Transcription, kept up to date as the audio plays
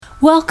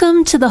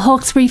Welcome to the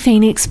Hawkesbury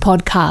Phoenix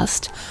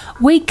podcast,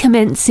 week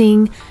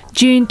commencing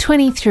June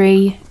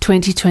 23,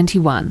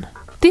 2021.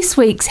 This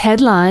week's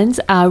headlines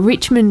are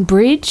Richmond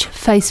Bridge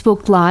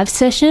Facebook Live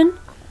session,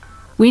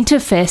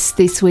 Winterfest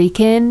this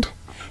weekend,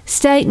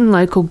 state and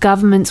local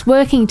governments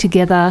working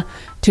together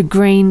to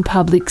green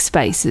public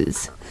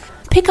spaces.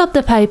 Pick up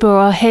the paper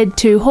or head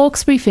to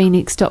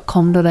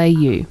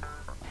hawkesburyphoenix.com.au.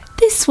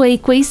 This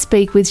week we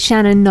speak with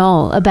Shannon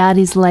Noll about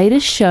his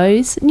latest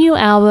shows, new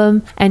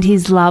album and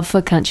his love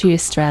for country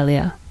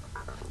Australia.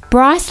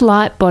 Bryce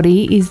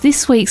Lightbody is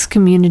this week's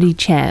community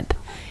champ.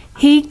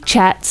 He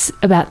chats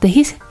about the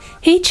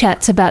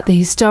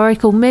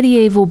historical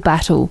medieval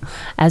battle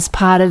as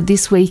part of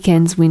this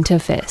weekend's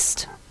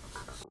Winterfest.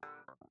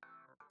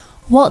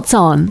 What's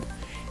on?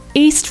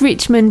 East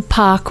Richmond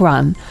Park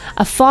Run,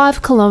 a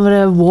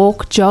 5-kilometre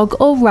walk, jog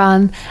or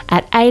run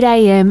at 8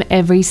 a.m.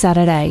 every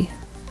Saturday.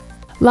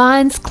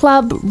 Lions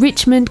Club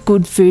Richmond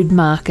Good Food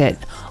Market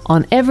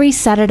on every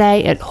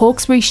Saturday at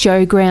Hawkesbury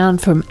Showground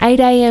from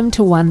 8 a.m.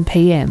 to 1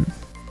 p.m.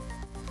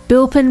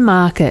 Bilpin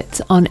Markets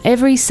on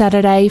every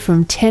Saturday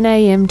from 10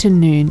 a.m. to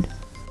noon.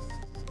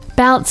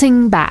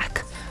 Bouncing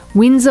Back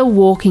Windsor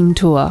Walking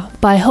Tour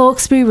by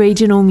Hawkesbury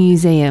Regional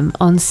Museum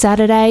on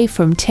Saturday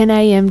from 10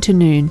 a.m. to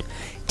noon.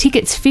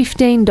 Tickets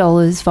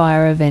 $15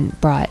 via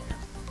Eventbrite.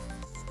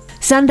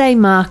 Sunday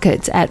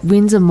markets at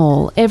Windsor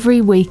Mall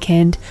every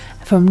weekend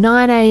from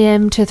 9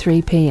 a.m. to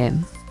 3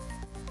 p.m.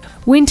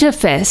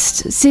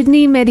 Winterfest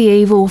Sydney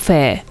Medieval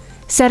Fair,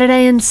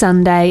 Saturday and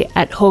Sunday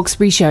at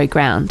Hawkesbury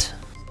Showground.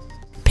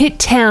 Pitt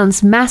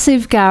Town's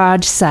massive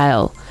garage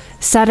sale,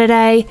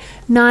 Saturday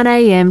 9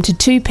 a.m. to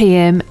 2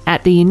 p.m.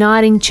 at the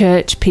Uniting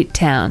Church, Pitt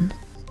Town.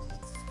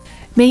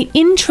 Meet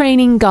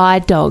in-training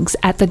guide dogs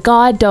at the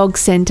Guide Dog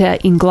Centre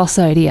in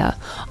Glossodia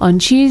on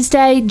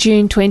Tuesday,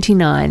 June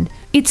 29.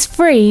 It's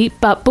free,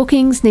 but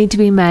bookings need to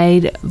be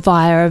made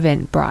via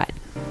Eventbrite.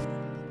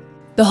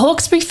 The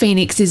Hawkesbury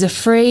Phoenix is a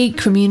free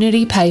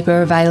community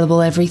paper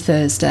available every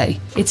Thursday.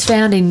 It's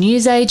found in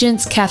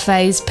newsagents,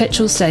 cafes,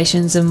 petrol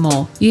stations and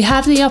more. You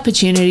have the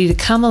opportunity to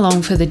come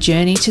along for the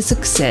journey to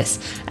success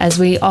as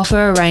we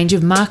offer a range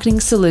of marketing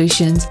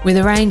solutions with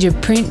a range of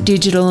print,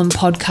 digital and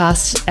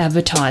podcast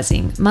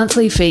advertising,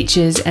 monthly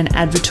features and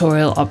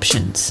advertorial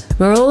options.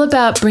 We're all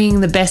about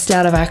bringing the best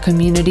out of our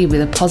community with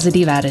a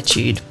positive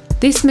attitude.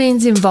 This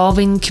means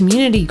involving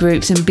community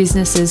groups and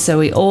businesses so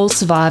we all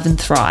survive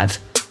and thrive.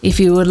 If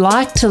you would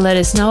like to let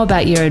us know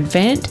about your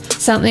event,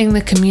 something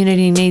the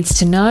community needs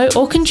to know,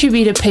 or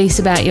contribute a piece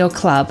about your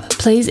club,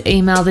 please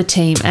email the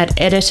team at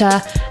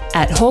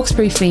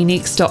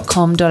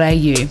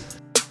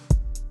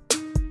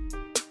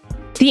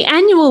editor@hawkesburyphoenix.com.au. The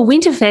annual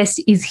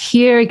Winterfest is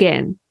here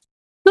again.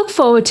 Look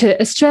forward to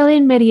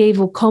Australian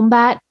medieval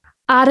combat,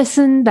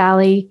 artisan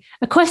ballet,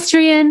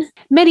 equestrian,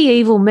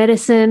 medieval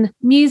medicine,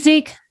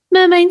 music,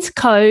 Mermaid's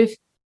Cove,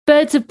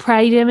 birds of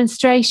prey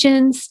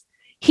demonstrations,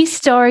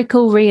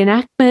 historical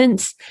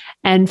reenactments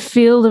and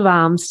field of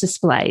arms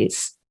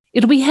displays.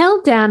 It'll be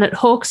held down at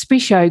Hawkesbury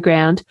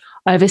Showground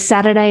over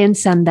Saturday and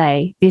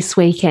Sunday this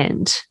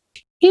weekend.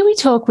 Here we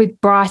talk with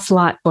Bryce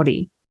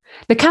Lightbody,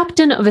 the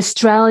captain of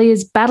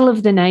Australia's Battle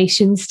of the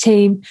Nations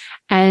team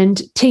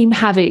and Team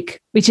Havoc,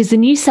 which is the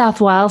New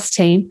South Wales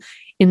team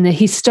in the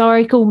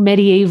historical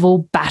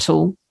medieval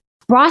battle.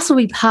 Bryce will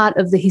be part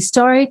of the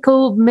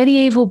historical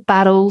medieval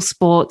battle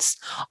sports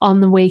on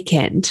the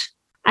weekend,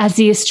 as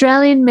the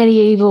Australian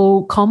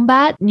Medieval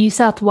Combat New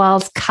South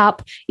Wales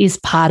Cup is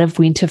part of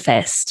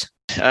Winterfest.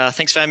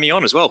 Thanks for having me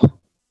on as well.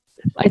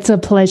 It's a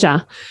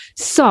pleasure.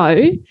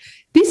 So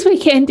this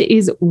weekend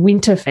is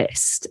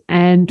Winterfest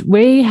and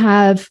we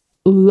have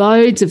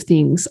loads of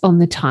things on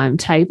the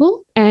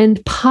timetable,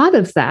 and part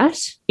of that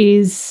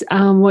is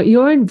what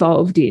you're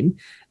involved in,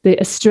 the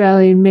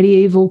Australian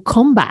Medieval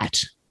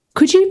Combat.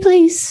 Could you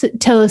please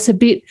tell us a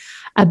bit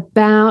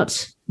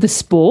about the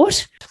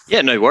sport?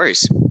 Yeah, no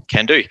worries.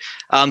 Can do.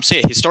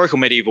 Historical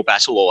medieval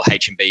battle, or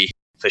H&B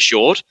for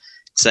short.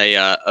 It's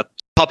a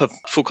type of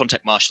full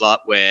contact martial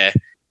art where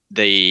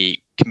the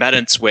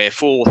combatants wear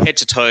full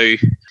head-to-toe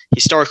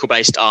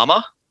historical-based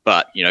armour,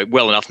 but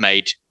well enough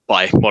made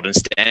by modern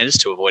standards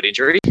to avoid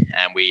injury,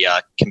 and we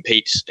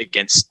compete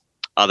against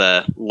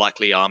other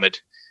likely armoured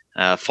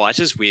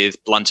fighters with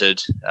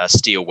blunted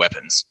steel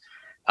weapons.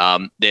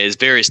 There's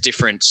various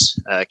different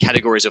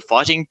categories of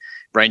fighting,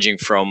 ranging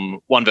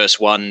from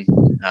 1-versus-1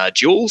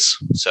 duels,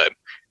 so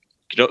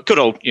good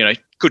old,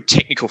 good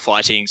technical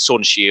fighting, sword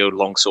and shield,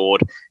 long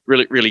sword,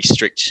 really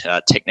strict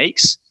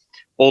techniques,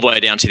 all the way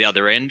down to the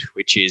other end,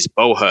 which is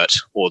bowhurt,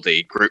 or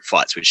the group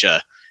fights, which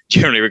are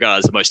generally regarded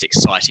as the most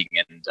exciting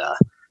and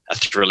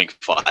thrilling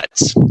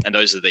fights. And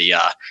those are the,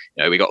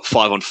 we got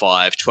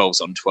 5-on-5,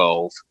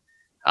 12s-on-12,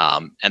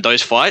 and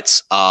those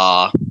fights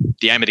are,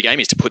 the aim of the game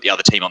is to put the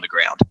other team on the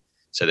ground.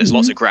 So there's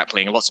lots of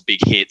grappling, lots of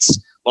big hits,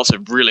 lots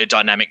of really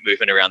dynamic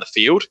movement around the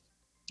field.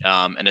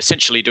 And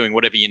essentially doing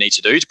whatever you need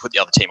to do to put the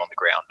other team on the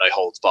ground, no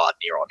holds barred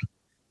near on,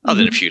 other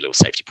than a few little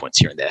safety points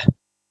here and there.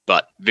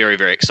 But very,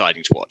 very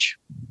exciting to watch.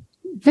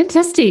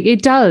 Fantastic.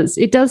 It does.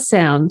 It does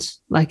sound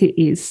like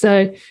it is.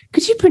 So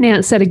could you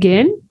pronounce that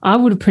again? I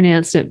would have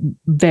pronounced it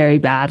very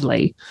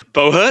badly.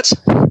 Bohurt?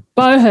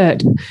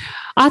 Bohurt.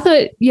 I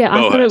thought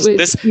it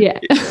was, yeah.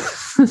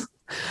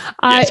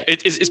 Yes,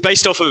 it's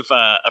based off of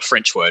a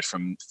French word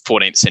from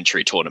 14th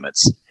century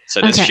tournaments.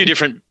 So there's a few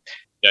different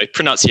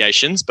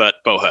pronunciations, but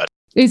Bohurt.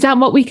 Is that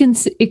what we can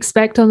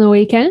expect on the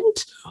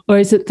weekend? Or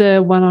is it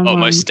the one-on-one? Oh,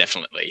 most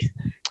definitely.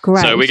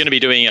 Great. So we're going to be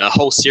doing a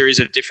whole series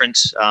of different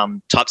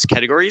types of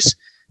categories.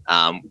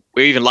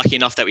 We're even lucky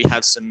enough that we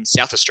have some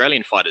South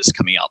Australian fighters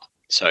coming up.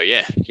 So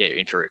yeah,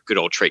 in for a good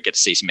old treat. Get to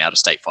see some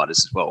out-of-state fighters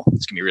as well.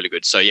 It's going to be really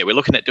good. So yeah, we're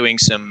looking at doing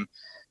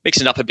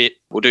mixing it up a bit.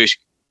 We'll do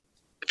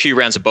a few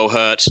rounds of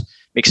Bohurt,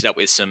 mix it up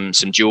with some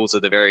duels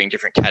of the varying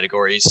different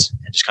categories,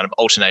 and just kind of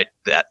alternate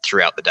that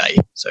throughout the day.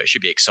 So it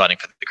should be exciting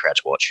for the crowd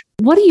to watch.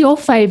 What are your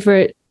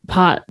favourite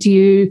part? Do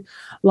you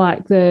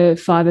like the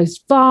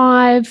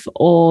 5-5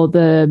 or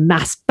the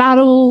mass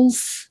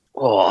battles?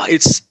 Oh,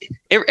 it's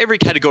every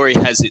category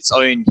has its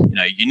own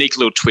unique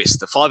little twist.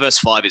 The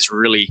 5-5 is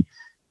really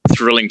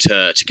thrilling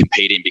to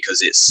compete in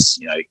because it's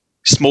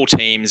small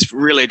teams,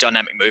 really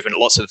dynamic movement,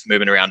 lots of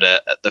movement around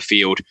the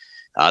field.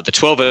 The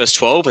 12 versus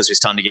 12, as we're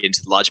starting to get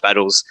into the large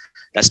battles,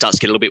 that starts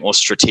to get a little bit more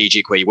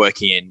strategic, where you're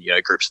working in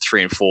groups of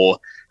 3 and 4,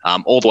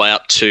 all the way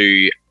up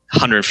to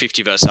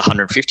 150 versus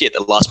 150 at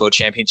the last World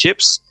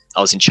Championships.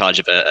 I was in charge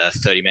of a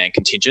 30-man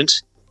contingent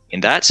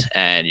in that,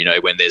 and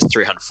when there's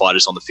 300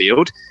 fighters on the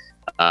field,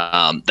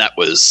 that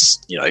was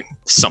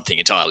something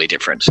entirely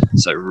different.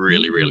 So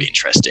really, really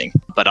interesting.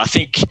 But I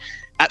think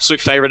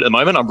absolute favourite at the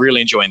moment, I'm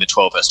really enjoying the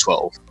 12 versus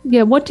 12.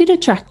 Yeah, what did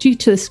attract you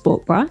to the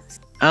sport, Bryce?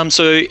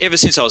 So ever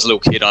since I was a little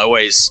kid, I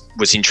always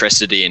was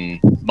interested in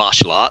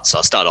martial arts.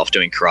 I started off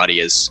doing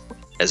karate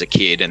as a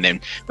kid, and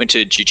then went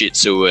to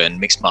jiu-jitsu and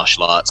mixed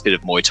martial arts, a bit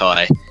of Muay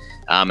Thai.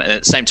 And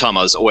at the same time,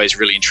 I was always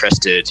really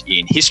interested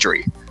in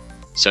history.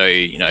 So,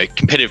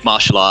 competitive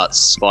martial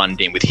arts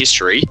combined in with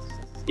history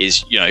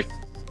is,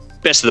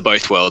 best of the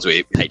both worlds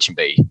with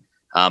H&B.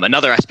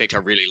 Another aspect I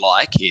really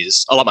like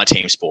is I like my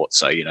team sport.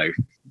 So,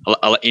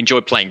 I enjoy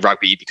playing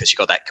rugby because you've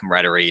got that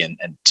camaraderie and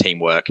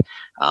teamwork.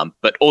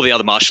 But all the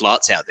other martial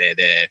arts out there,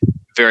 they're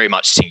very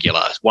much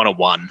singular,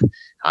 one-on-one.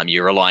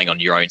 You're relying on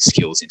your own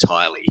skills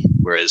entirely,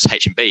 whereas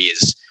H&B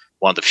is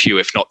one of the few,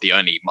 if not the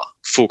only,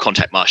 full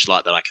contact martial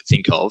art that I can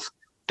think of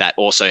that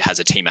also has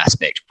a team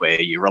aspect where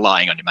you're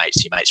relying on your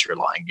mates are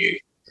relying on you,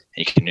 and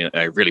you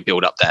can really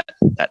build up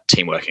that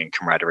teamwork and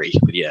camaraderie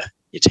with your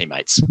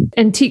teammates.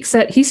 And ticks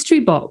that history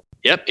box.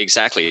 Yep,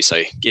 exactly.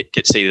 So get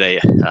to see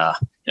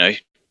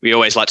we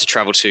always like to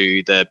travel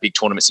to the big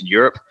tournaments in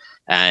Europe,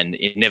 and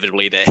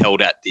inevitably they're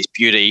held at these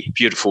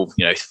beautiful,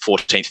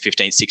 14th,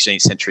 15th,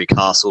 16th century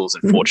castles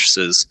and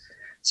fortresses.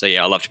 So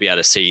yeah, I love to be able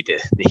to see the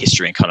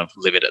history and kind of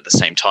live it at the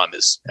same time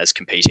as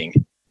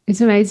competing.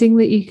 It's amazing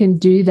that you can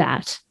do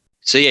that.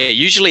 So yeah,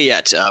 usually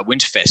at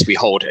Winterfest we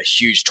hold a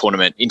huge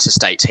tournament.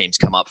 Interstate teams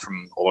come up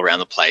from all around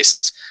the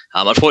place.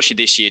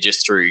 Unfortunately, this year,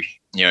 just through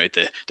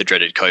the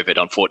dreaded COVID,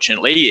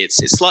 unfortunately, it's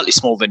slightly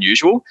smaller than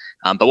usual.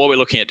 But what we're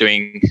looking at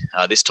doing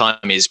this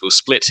time is we'll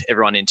split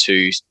everyone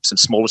into some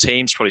smaller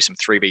teams, probably some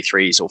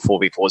 3v3s or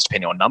 4v4s,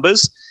 depending on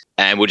numbers.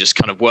 And we'll just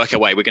kind of work our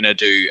way. We're going to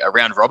do a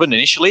round robin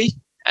initially,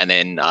 and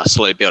then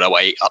slowly build our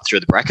way up through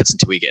the brackets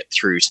until we get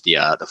through to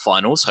the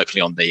finals, hopefully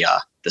on the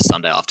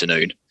Sunday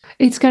afternoon.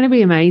 It's going to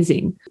be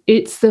amazing.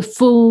 It's the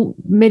full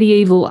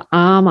medieval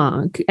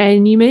armour.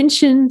 And you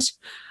mentioned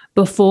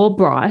before,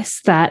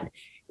 Bryce, that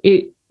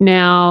it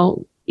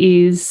now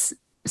is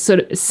sort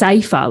of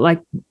safer,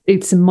 like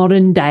it's a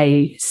modern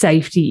day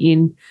safety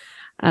in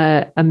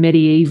a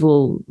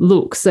medieval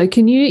look. So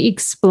can you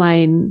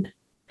explain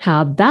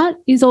how that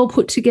is all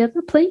put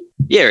together, please?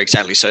 Yeah,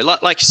 exactly. So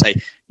like you say,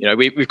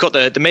 we've got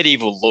the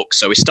medieval look.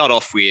 So we start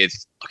off with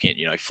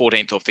looking at,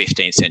 14th or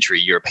 15th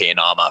century European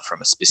armour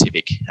from a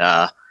specific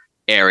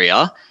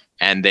area.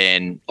 And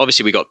then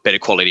obviously we got better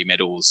quality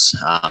metals.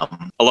 A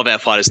lot of our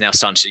fighters now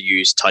starting to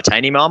use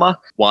titanium armor.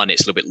 1,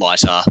 it's a little bit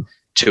lighter.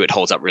 2, it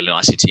holds up really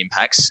nicely to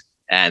impacts.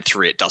 And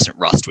 3, it doesn't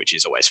rust, which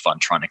is always fun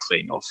trying to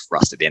clean off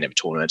rust at the end of a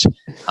tournament.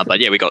 But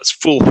yeah, we got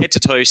full head to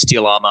toe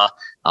steel armor,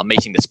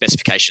 meeting the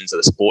specifications of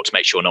the sport to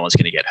make sure no one's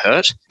going to get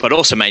hurt, but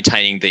also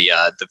maintaining the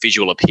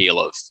visual appeal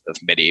of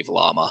medieval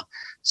armor.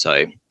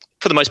 So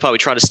for the most part, we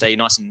try to stay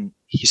nice and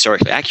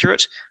historically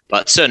accurate,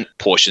 but certain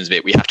portions of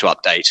it we have to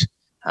update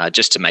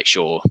just to make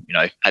sure,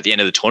 at the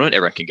end of the tournament,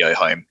 everyone can go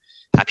home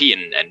happy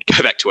and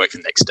go back to work the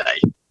next day.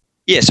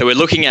 Yeah, so we're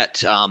looking at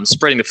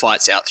spreading the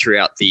fights out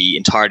throughout the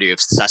entirety of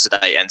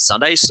Saturday and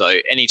Sunday. So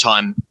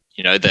anytime,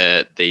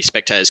 the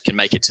spectators can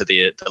make it to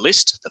the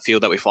list, the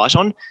field that we fight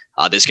on,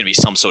 there's going to be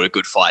some sort of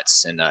good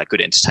fights and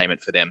good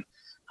entertainment for them.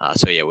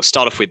 So yeah, we'll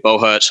start off with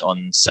Bohurt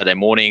on Saturday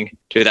morning,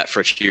 do that for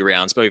a few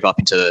rounds, move up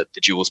into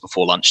the duels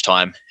before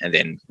lunchtime, and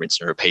then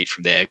rinse and repeat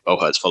from there.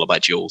 Bohurt's followed by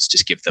duels,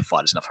 just give the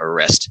fighters enough of a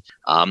rest.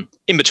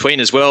 In between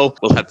as well,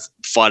 we'll have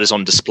fighters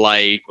on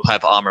display, we'll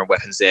have armour and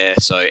weapons there,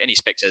 so any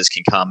spectators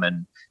can come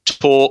and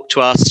talk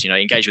to us,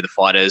 engage with the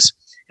fighters,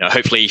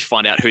 hopefully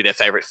find out who their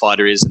favourite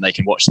fighter is, and they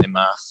can watch them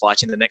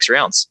fight in the next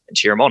rounds and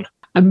cheer them on.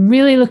 I'm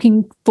really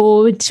looking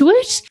forward to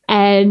it,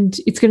 and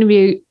it's going to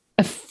be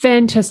a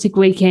fantastic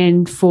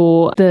weekend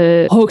for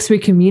the Hawkesbury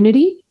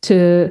community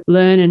to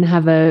learn and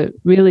have a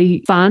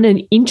really fun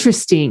and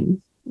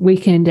interesting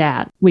weekend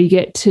out. We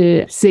get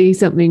to see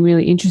something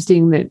really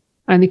interesting that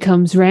only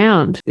comes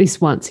round this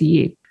once a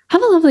year.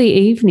 Have a lovely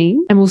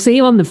evening, and we'll see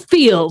you on the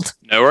field.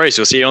 No worries.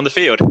 We'll see you on the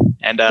field.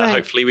 And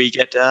hopefully we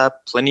get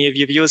plenty of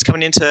your viewers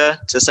coming in to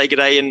say good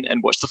day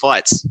and watch the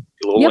fights.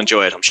 You'll all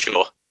enjoy it, I'm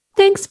sure.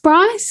 Thanks,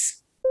 Bryce.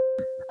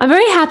 I'm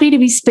very happy to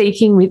be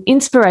speaking with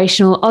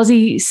inspirational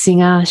Aussie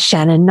singer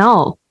Shannon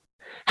Noll.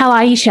 How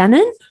are you,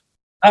 Shannon?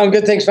 I'm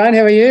good, thanks, mate.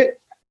 How are you?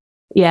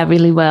 Yeah,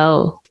 really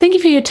well. Thank you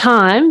for your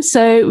time.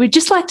 So we'd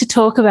just like to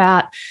talk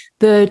about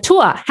the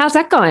tour. How's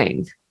that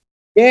going?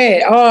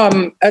 Yeah,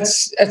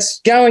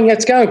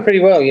 it's going pretty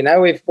well. You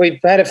know, we've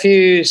had a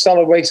few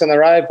solid weeks on the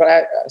road,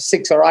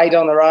 6 or 8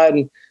 on the road,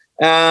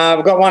 and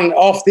we've got one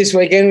off this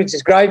weekend, which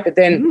is great. But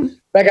then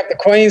back up to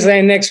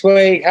Queensland next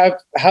week.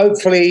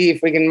 Hopefully,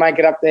 if we can make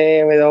it up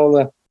there with all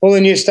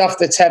the new stuff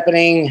that's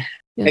happening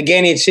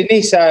again in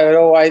Sydney.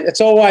 So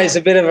it's always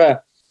a bit of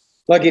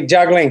like you're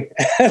juggling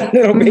a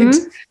little bit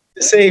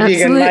to see if you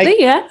can make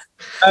it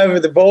over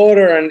the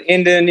border and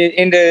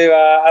into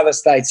other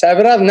states. So,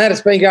 but other than that,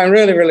 it's been going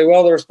really, really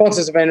well. The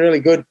responses have been really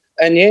good,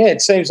 and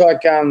it seems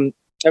like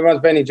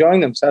everyone's been enjoying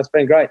them. So it's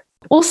been great.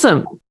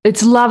 Awesome!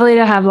 It's lovely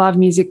to have live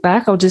music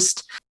back.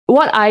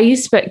 What are you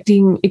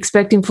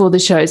expecting for the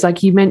shows?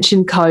 Like you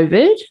mentioned,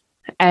 COVID,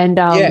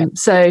 and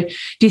so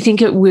do you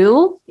think it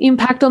will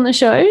impact on the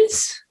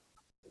shows?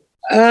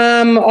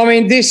 I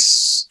mean,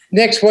 this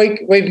next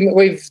week,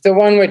 we've the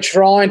one we're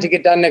trying to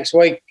get done next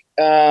week.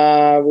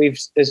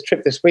 There's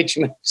Trip the Switch,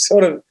 and we've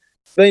sort of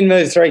been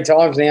moved 3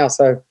 times now,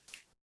 so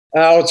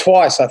or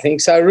twice, I think.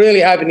 So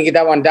really hoping to get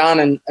that one done,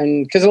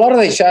 and because a lot of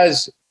these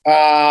shows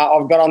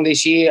I've got on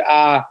this year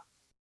are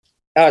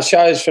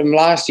shows from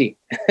last year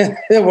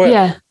that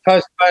were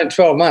postponed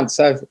 12 months.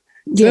 So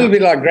it's a little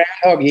bit like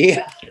Groundhog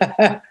Year.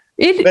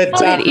 It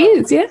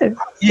is, yeah.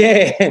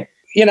 Yeah.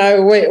 You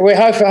know, we're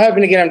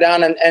hoping to get them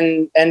done,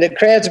 and the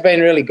crowds have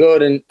been really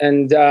good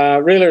and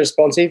really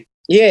responsive.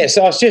 Yeah,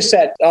 so I was just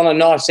on a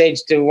knife's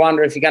edge to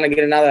wonder if you're going to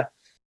get another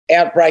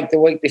outbreak the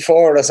week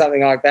before it or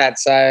something like that.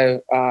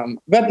 So,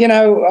 but, you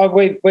know,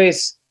 we're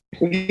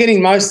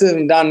getting most of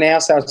them done now,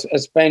 so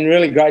it's been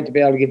really great to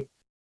be able to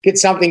get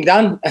something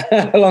done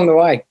along the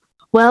way.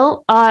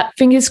 Well,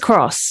 fingers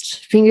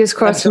crossed. Fingers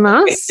crossed from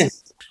us.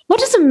 What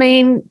does it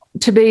mean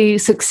to be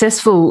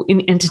successful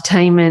in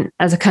entertainment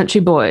as a country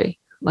boy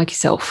like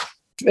yourself?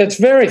 It's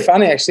very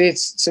funny, actually.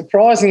 It's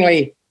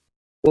surprisingly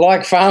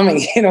like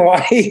farming in a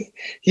way.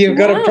 You've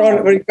got a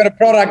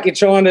product you're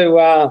trying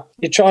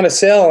to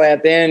sell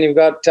out there, and you've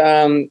got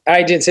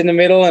agents in the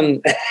middle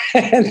and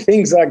and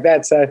things like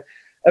that. So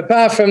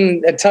apart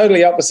from a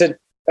totally opposite,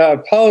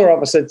 polar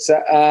opposites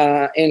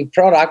in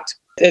product,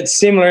 it's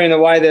similar in the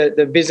way that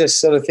the business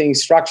sort of thing's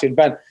structured.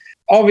 But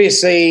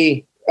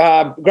obviously,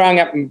 growing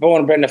up and born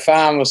and bred in a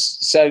farm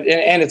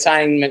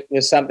entertainment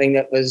was something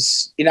that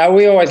was, you know,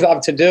 we always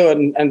loved to do it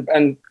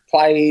and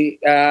play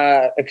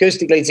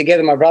acoustically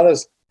together, my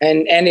brothers,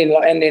 and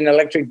in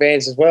electric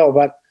bands as well.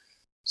 But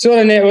sort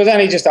of it was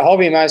only just a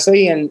hobby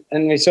mostly, and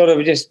we sort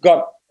of just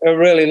got a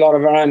really lot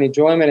of our own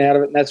enjoyment out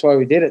of it, and that's why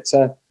we did it.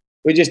 So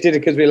we just did it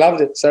because we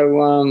loved it.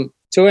 So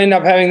to end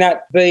up having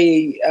that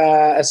be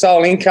a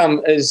sole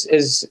income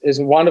is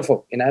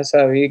wonderful, you know.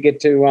 So you get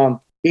to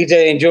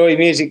enjoy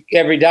music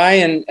every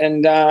day,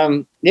 and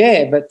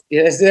but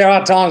yes, there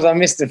are times I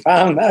miss the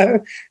farm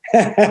though,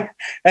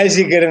 as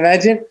you could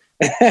imagine.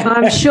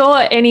 I'm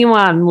sure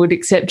anyone would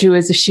accept you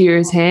as a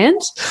shearer's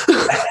hand.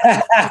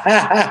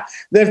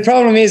 The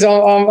problem is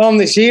I'm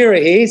the shearer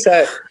here,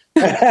 so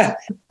lucky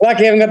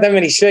I haven't got that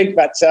many sheep,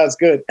 but so it's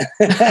good.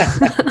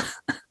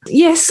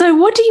 Yeah, so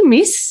what do you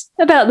miss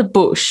about the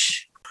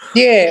bush?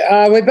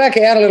 Yeah, we're back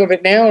out a little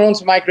bit now. We're on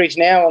some acreage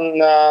now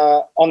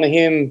on the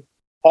Hume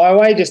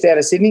Highway just out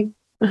of Sydney,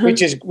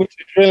 which is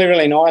really,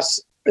 really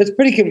nice. It's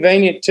pretty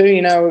convenient too,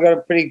 you know. We've got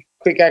a pretty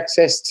quick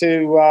access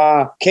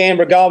to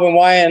Canberra, Goulburn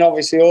Way, and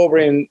obviously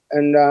Albury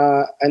and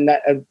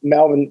that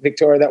Melbourne,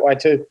 Victoria that way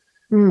too.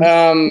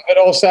 But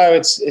also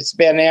it's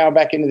about an hour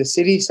back into the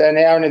city, so an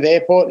hour into the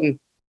airport. And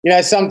you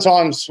know,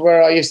 sometimes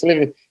where I used to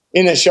live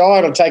in the Shire,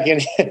 it'll take you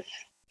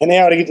an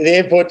hour to get to the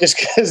airport just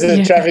because of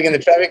the traffic and the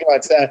traffic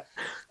lights. So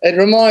it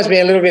reminds me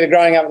a little bit of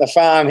growing up on the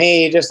farm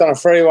here, just on a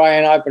freeway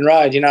and open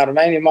road. You know what I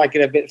mean? You might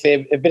get a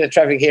bit of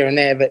traffic here and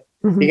there, but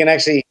you can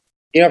actually,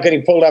 you're not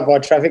getting pulled up by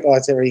traffic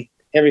lights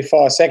every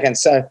 5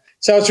 seconds. So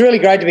it's really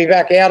great to be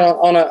back out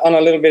on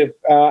a little bit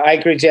of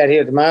acreage out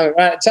here at the moment.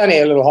 It's only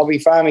a little hobby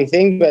farming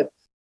thing, but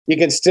you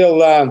can still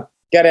go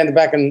down the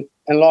back and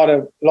light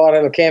a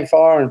little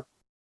campfire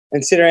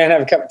and sit around and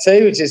have a cup of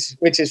tea, which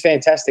is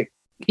fantastic.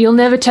 You'll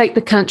never take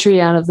the country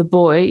out of the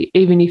boy,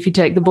 even if you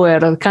take the boy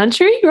out of the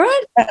country,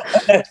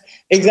 right?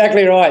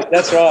 Exactly right.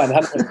 That's right,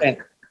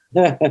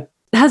 100%.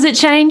 Has it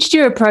changed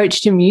your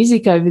approach to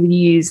music over the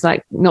years,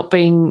 like not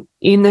being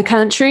in the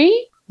country?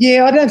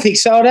 Yeah, I don't think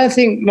so. I don't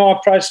think my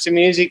approach to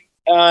music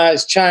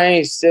has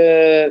changed.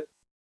 The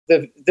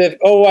the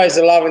always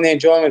the love and the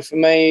enjoyment for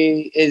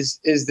me is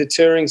the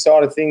touring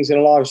side of things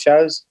and live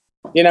shows,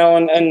 you know,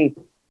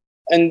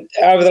 and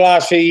over the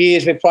last few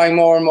years we're playing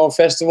more and more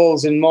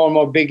festivals and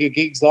more bigger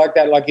gigs like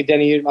that, like your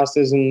Denny Ute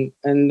Musters and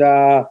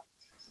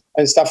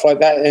stuff like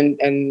that,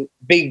 and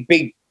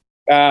big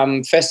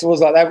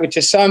festivals like that, which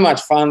is so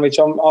much fun, which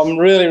I'm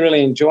really,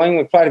 really enjoying.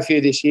 We've played a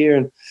few this year,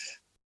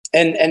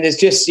 and there's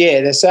just,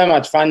 there's so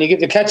much fun. You get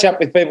to catch up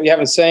with people you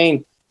haven't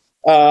seen,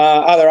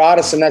 other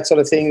artists and that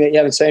sort of thing that you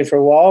haven't seen for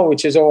a while,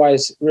 which is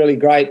always really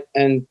great.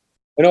 And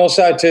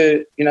also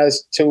to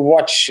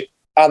watch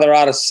other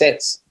artists'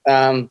 sets.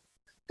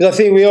 Because I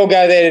think we all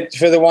go there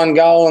for the one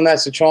goal, and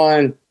that's to try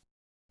and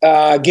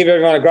give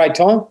everyone a great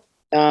time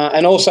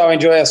and also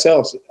enjoy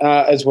ourselves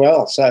as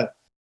well. So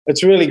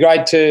it's really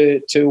great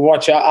to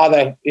watch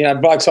other,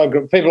 blokes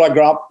people I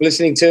grew up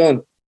listening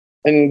to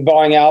and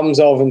buying albums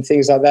of and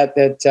things like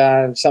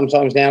that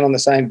sometimes down on the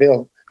same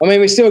bill. I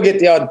mean, we still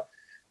get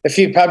a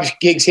few pub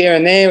gigs here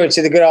and there, which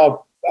are the good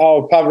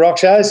old pub rock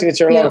shows, which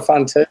are a lot of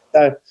fun too.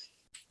 So,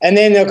 and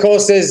then, of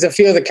course, there's a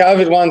few of the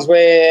COVID ones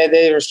where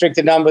they're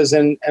restricted numbers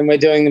and we're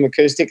doing them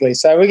acoustically.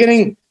 So we're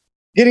getting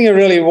a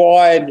really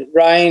wide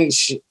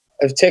range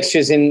of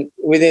textures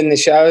within the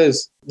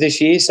shows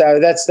this year. So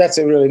that's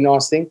a really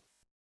nice thing.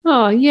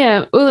 Oh,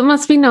 yeah. Well, it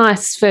must be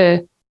nice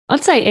for,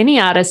 I'd say, any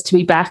artist to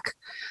be back.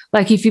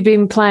 Like if you've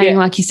been playing,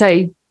 like you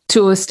say,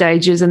 tour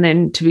stages and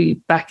then to be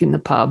back in the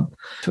pub.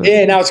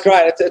 Yeah, no, it's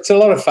great. It's a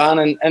lot of fun,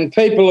 and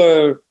people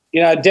are,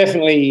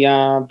 definitely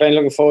been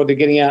looking forward to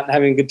getting out and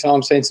having a good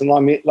time, seeing some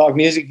live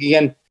music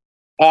again.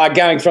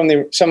 Going from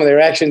some of the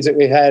reactions that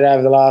we've had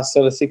over the last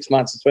sort of 6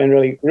 months, it's been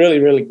really, really,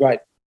 really great.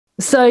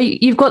 So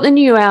you've got the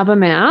new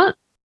album out,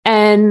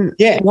 and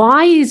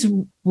why is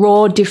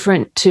Raw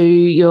different to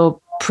your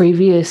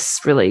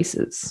previous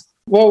releases?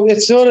 Well,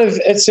 it's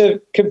a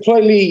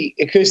completely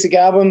acoustic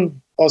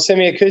album, or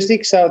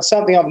semi-acoustic, so it's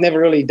something I've never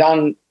really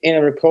done in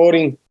a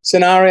recording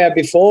scenario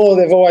before.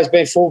 They've always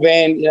been full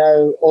band,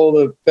 all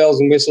the bells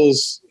and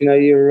whistles,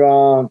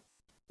 your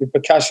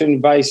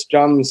percussion, bass,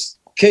 drums,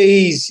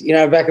 keys,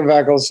 backing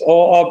vocals,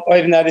 or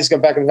even though this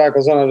got backing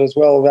vocals on it as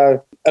well,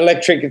 though,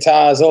 electric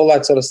guitars, all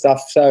that sort of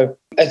stuff. So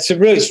it's a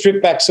really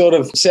stripped back sort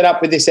of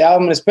setup with this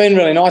album, and it's been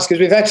really nice because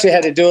we've actually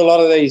had to do a lot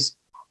of these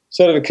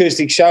sort of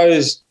acoustic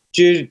shows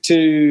due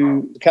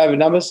to COVID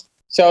numbers.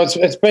 So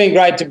it's been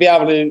great to be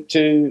able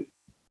to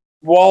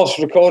whilst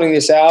recording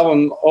this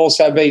album,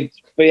 also be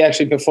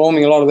actually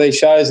performing a lot of these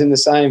shows in the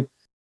same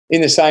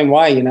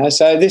way,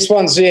 So this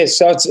one's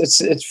so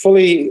it's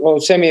fully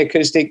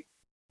semi-acoustic,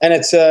 and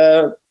it's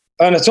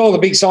all the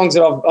big songs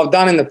that I've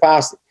done in the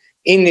past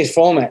in this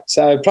format.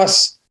 So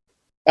plus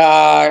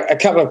a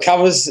couple of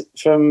covers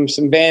from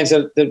some bands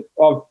that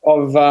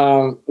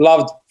I've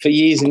loved for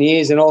years and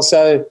years, and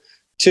also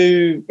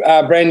 2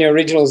 brand new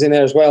originals in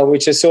there as well,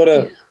 which are sort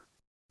of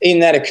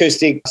in that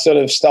acoustic sort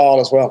of style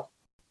as well.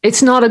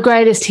 It's not a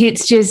greatest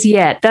hits just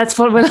yet. That's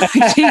what we're like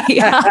to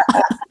hear.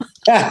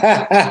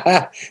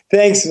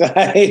 Thanks,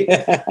 mate.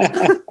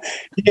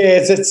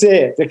 It's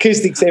it. The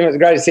acoustic segment, the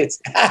greatest hits.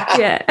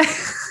 Yeah.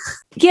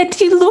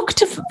 Do you look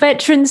to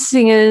veteran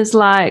singers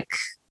like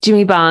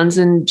Jimmy Barnes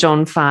and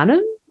John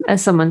Farnham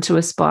as someone to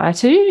aspire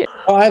to?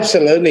 Oh,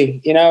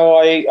 absolutely.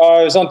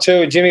 I was on tour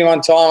with Jimmy one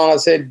time, and I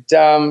said,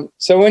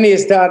 so when do you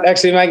start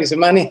actually making some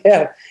money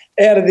out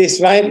of this,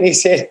 mate? And he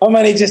said, I'm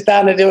only just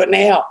starting to do it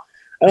now.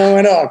 And I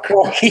went, oh,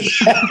 crikey.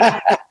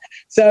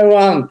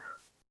 So,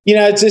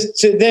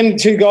 just them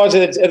 2 guys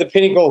are the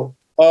pinnacle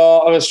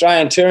of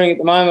Australian touring at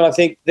the moment. I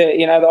think that,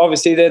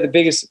 obviously they're the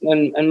biggest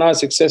and most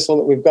successful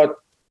that we've got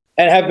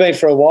and have been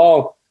for a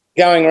while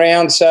going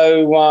around.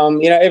 So,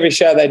 every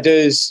show they do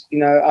is,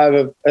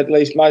 over at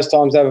least most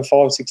times over 5,000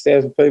 or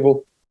 6,000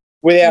 people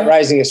without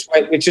raising a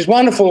sweat, which is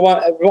wonderful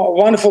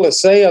to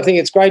see. I think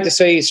it's great to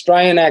see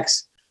Australian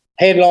acts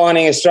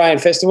headlining Australian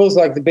festivals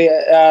like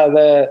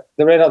the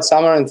Red Hot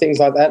Summer and things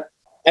like that,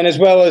 and as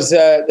well as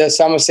the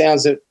Summer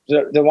Sounds, the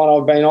one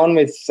I've been on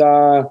with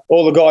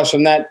all the guys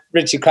from that,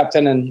 Richie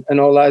Clapton and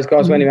all those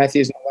guys, Wendy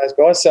Matthews and all those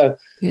guys. So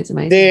it's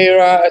amazing.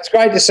 It's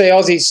great to see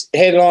Aussies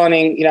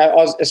headlining,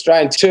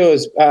 Australian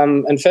tours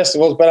and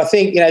festivals. But I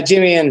think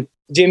Jimmy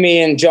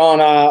and John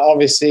are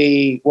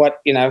obviously what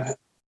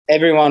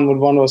everyone would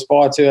want to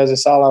aspire to as a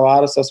solo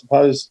artist, I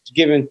suppose,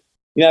 given.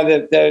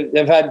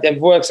 They've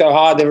worked so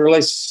hard. They've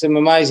released some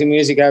amazing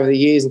music over the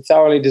years and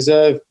thoroughly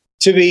deserve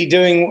to be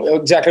doing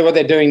exactly what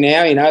they're doing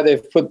now.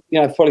 They've put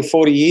probably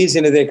 40 years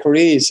into their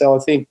careers, so I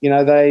think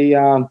they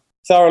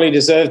thoroughly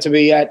deserve to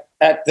be at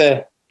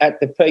the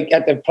peak,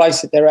 at the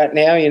place that they're at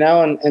now.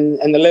 And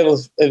the level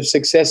of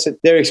success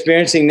that they're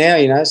experiencing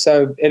now.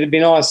 So it'd be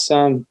nice,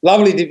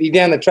 lovely to be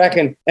down the track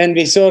and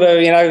be sort of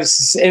in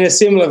a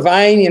similar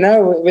vein,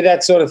 with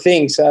that sort of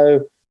thing.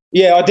 So.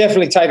 Yeah, I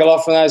definitely take a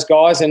lot from those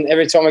guys, and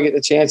every time I get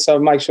the chance, I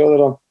make sure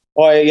that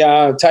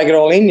I take it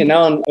all in,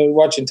 and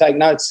watch and take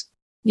notes.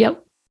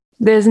 Yep.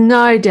 There's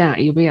no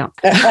doubt you'll be up.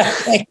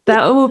 That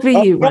will be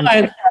you.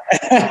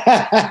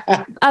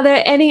 Are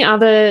there any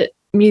other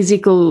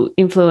musical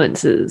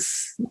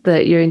influences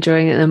that you're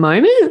enjoying at the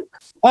moment?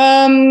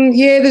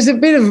 Yeah, there's a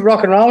bit of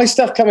rock and rolly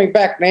stuff coming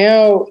back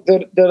now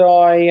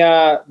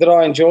that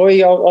I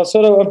enjoy. I'm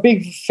sort of a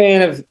big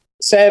fan of.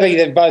 Sadly,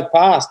 they've both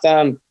passed.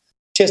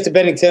 Chester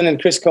Bennington and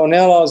Chris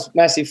Cornell. I was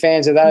massive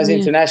fans of those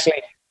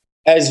internationally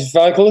as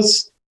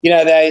vocalists. You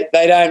know, they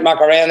don't muck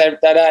around.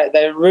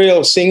 They're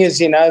real singers.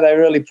 You know, they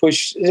really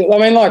push. I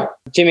mean, like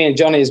Jimmy and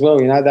Johnny as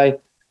well. You know, they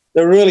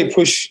really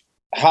push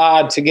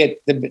hard to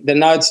get the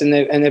notes, and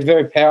they're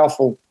very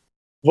powerful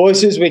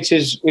voices, which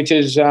is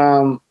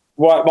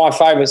my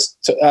favourite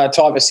type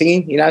of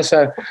singing. You know,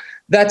 so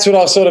that's what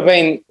I've sort of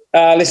been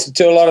listening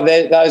to a lot of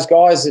those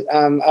guys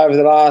over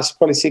the last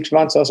probably 6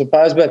 months, I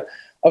suppose. But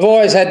I've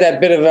always had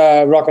that bit of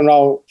a rock and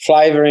roll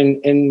flavour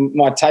in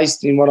my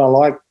taste in what I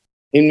like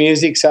in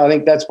music. So I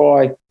think that's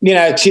why, you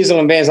know, Chisel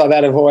and bands like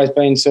that have always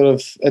been sort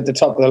of at the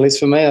top of the list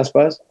for me, I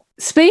suppose.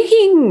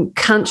 Speaking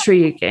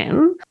country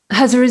again,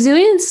 has the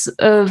resilience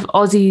of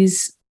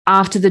Aussies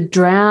after the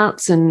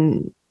droughts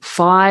and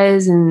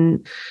fires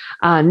and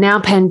now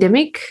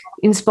pandemic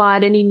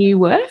inspired any new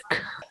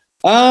work?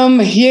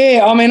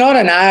 Yeah, I mean, I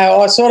don't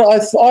know. I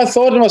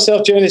thought to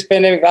myself during this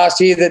pandemic last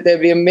year that there'd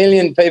be 1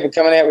 million people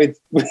coming out with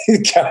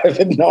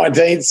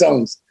COVID-19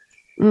 songs.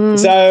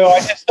 So I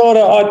just thought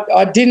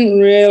I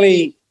didn't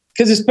really,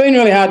 because it's been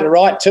really hard to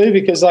write too,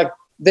 because like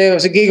there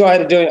was a gig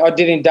I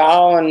did in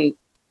Darwin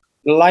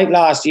late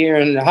last year,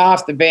 and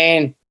half the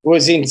band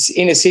was in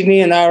inner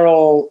Sydney and they were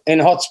all in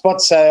hot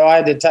spots, so I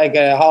had to take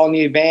a whole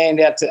new band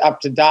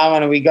up to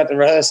Darwin, and we got to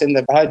rehearse in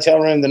the hotel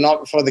room the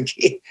night before the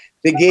gig.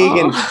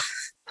 And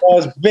it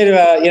was a bit of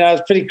a, you know, it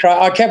was pretty crazy.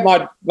 I kept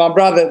my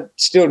brother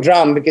still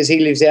drum because he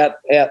lives out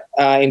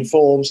in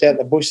Forbes, out in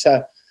the bush,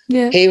 so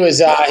he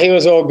was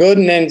all good.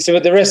 And then so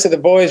the rest of the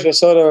boys were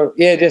sort of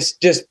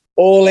just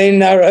all in,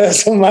 no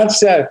rehearsal much.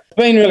 So it's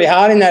been really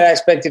hard in that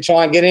aspect to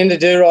try and get in to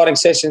do writing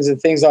sessions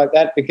and things like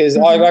that, because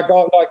I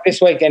got like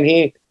this weekend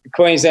here, the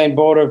Queensland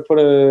border put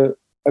a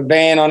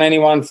ban on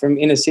anyone from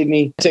inner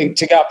Sydney to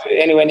go up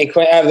anywhere near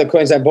over the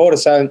Queensland border.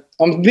 So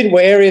I'm a bit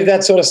wary of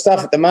that sort of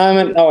stuff at the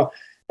moment.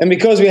 And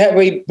because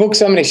we booked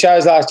so many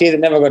shows last year that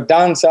never got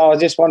done, so I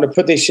just wanted to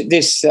put this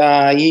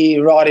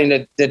year right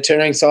into the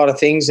touring side of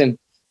things and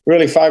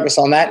really focus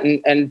on that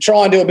and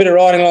try and do a bit of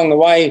writing along the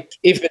way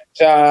if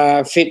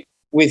it fit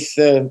with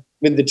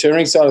the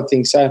touring side of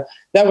things. So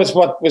that was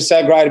what was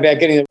so great about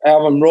getting the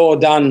album Raw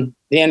done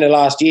the end of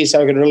last year,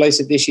 so I could release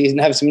it this year and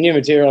have some new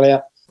material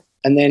out,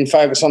 and then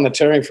focus on the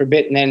touring for a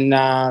bit, and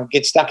then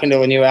get stuck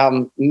into a new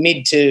album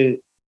mid to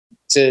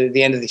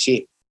the end of this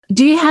year.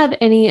 Do you have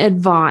any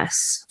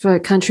advice for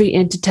country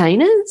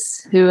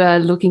entertainers who are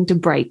looking to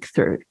break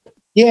through?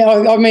 Yeah,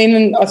 I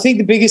mean, I think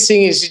the biggest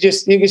thing is you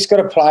just got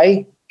to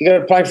play. You got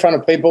to play in front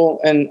of people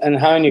and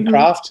hone your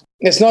craft.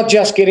 It's not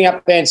just getting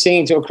up there and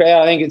singing to a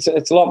crowd. I think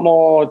it's a lot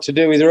more to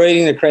do with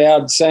reading the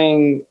crowd,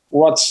 seeing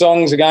what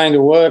songs are going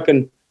to work,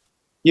 and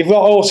you've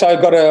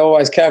also got to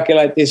always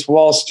calculate this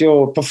whilst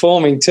you're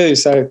performing too.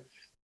 So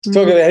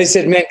talk about, he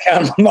said men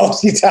can't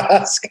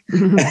multitask.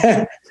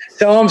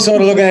 So I'm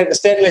sort of looking at the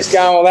set list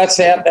going, well, that's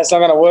out. That's not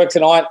going to work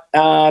tonight.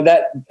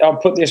 I'll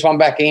put this one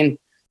back in.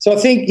 So I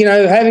think, you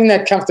know, having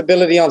that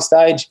comfortability on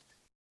stage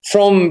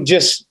from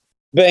just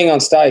being on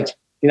stage,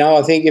 you know,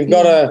 I think you've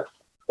got to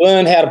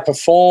learn how to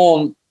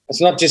perform. It's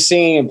not just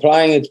singing and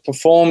playing, it's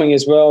performing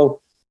as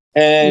well,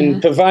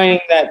 and conveying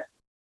that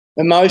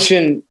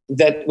emotion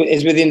that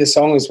is within the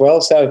song as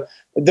well. So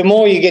the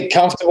more you get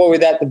comfortable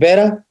with that, the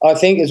better, I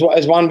think, is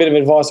one bit of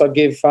advice I'd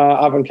give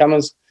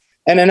up-and-comers.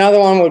 And another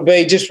one would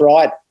be just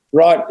write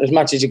as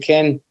much as you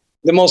can.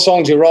 The more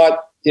songs you write,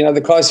 you know,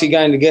 the closer you're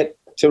going to get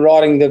to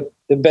writing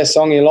the best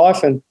song of your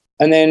life, and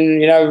then,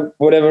 you know,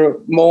 whatever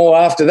more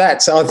after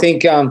that. So I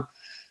think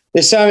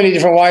there's so many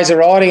different ways of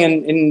writing,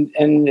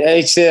 and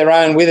each their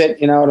own with it,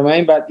 you know what I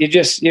mean? But you've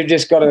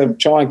just got to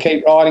try and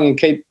keep writing and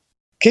keep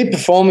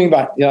performing.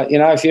 But, you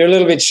know, if you're a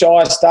little bit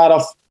shy, start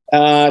off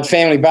at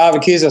family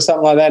barbecues or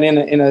something like that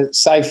in a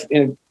safe,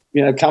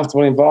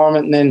 comfortable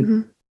environment, and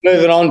then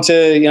moving on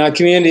to, you know,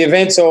 community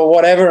events or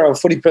whatever, or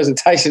footy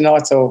presentation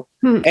nights or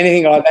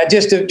anything like that,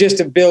 just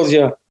to build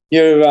your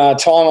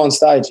time on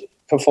stage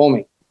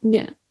performing.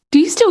 Yeah. Do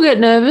you still get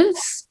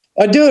nervous?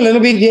 I do a little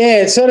bit,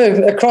 yeah. It's sort of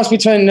a cross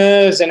between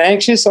nerves and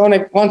anxious.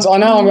 Once I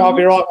know I'll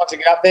be right once I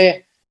get up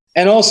there,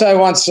 and also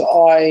once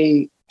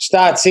I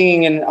start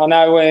singing and I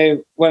know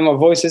where my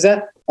voice is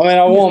at. I mean,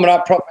 I warm it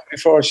up properly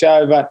before a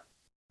show, but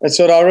it's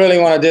what I really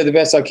want to do the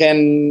best I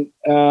can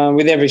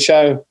with every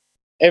show,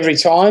 every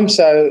time.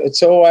 So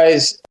it's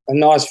always a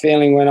nice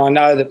feeling when I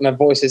know that my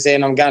voice is there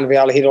and I'm going to be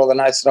able to hit all the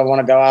notes that I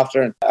want to go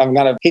after, and I'm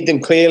going to hit them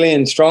clearly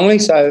and strongly.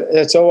 So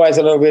it's always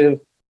a little bit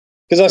of,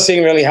 because I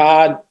sing really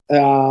hard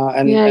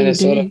and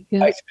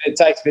it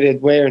takes a bit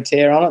of wear and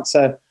tear on it.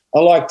 So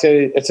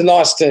it's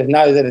nice to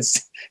know that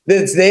it's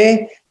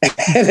there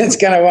and it's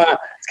going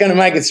to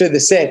make it through the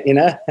set, you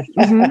know.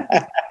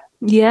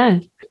 Yeah.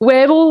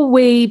 Where will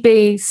we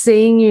be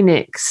seeing you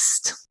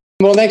next?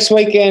 Well, next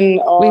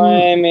weekend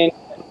I'm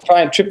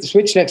playing Trip the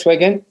Switch next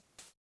weekend.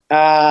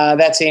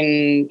 That's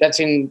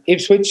in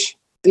Ipswich.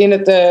 In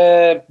at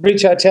the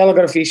Bridge Hotel. I've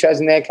got a few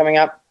shows in there coming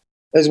up.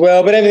 as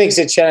well. But everything's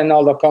at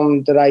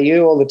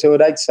shannonnoll.com.au, all the tour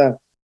dates. So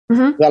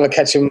you'll be able to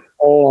catch them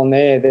all on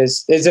there.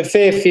 There's a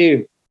fair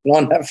few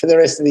lined up for the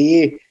rest of the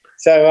year.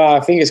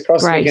 So fingers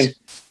crossed we can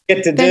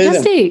get to do them.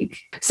 Fantastic.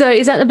 So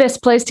is that the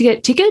best place to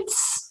get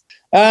tickets?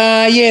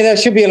 Yeah, there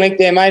should be a link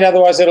there, mate.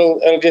 Otherwise, it'll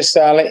just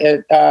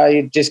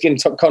you just get in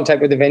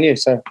contact with the venue.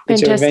 So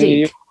whichever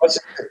venue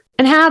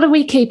And how do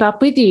we keep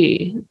up with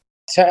you?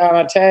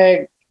 My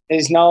tag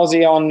is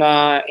Nollsy on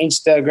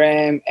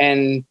Instagram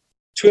and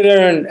Twitter,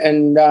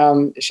 and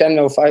Shannon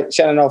Noll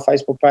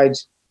Facebook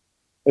page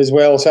as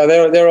well. So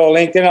they're all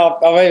linked. And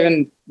I've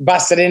even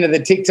busted into the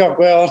TikTok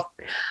world.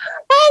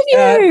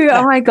 Have you?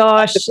 Oh my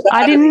gosh!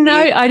 I didn't know.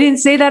 I didn't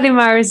see that in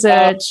my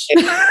research.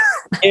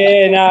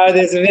 Yeah, no,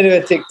 there's a bit of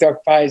a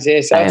TikTok page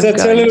there, so it's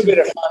a little bit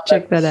of fun.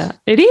 Check that out.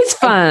 It is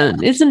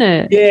fun, isn't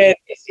it? Yeah,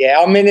 yeah.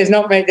 I mean, there's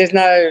no videos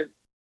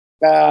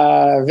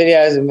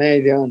of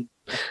me doing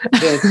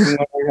That's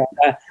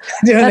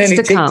any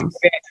to TikTok come.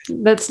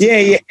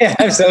 videos. Yeah,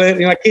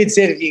 absolutely. My kid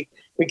said if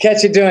we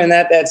catch you doing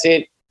that, that's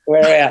it.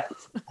 We're out.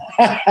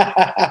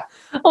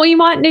 Or you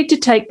might need to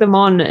take them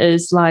on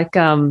as like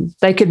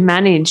they could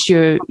manage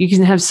you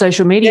can have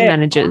social media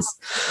managers.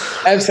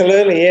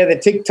 Absolutely, yeah. The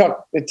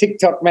TikTok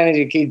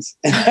manager kids.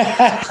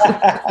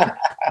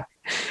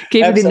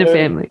 Keep it in the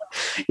family.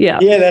 Yeah.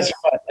 Yeah, that's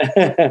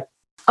right.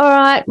 All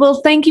right.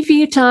 Well, thank you for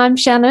your time,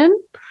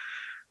 Shannon.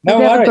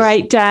 Have a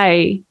great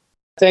day.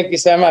 Thank you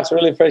so much.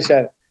 Really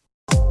appreciate it.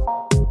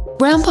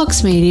 Brown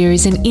Box Media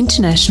is an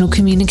international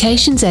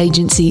communications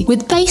agency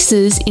with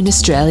bases in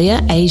Australia,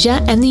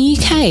 Asia and the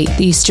UK.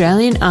 The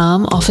Australian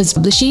arm offers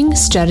publishing,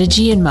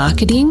 strategy and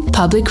marketing,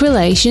 public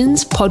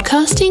relations,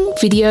 podcasting,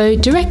 video,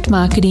 direct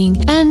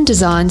marketing and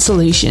design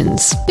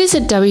solutions.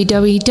 Visit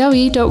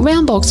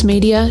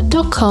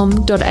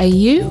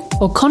www.roundboxmedia.com.au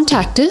or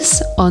contact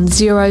us on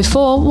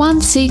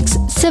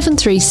 0416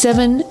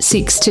 737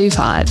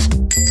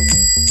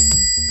 625.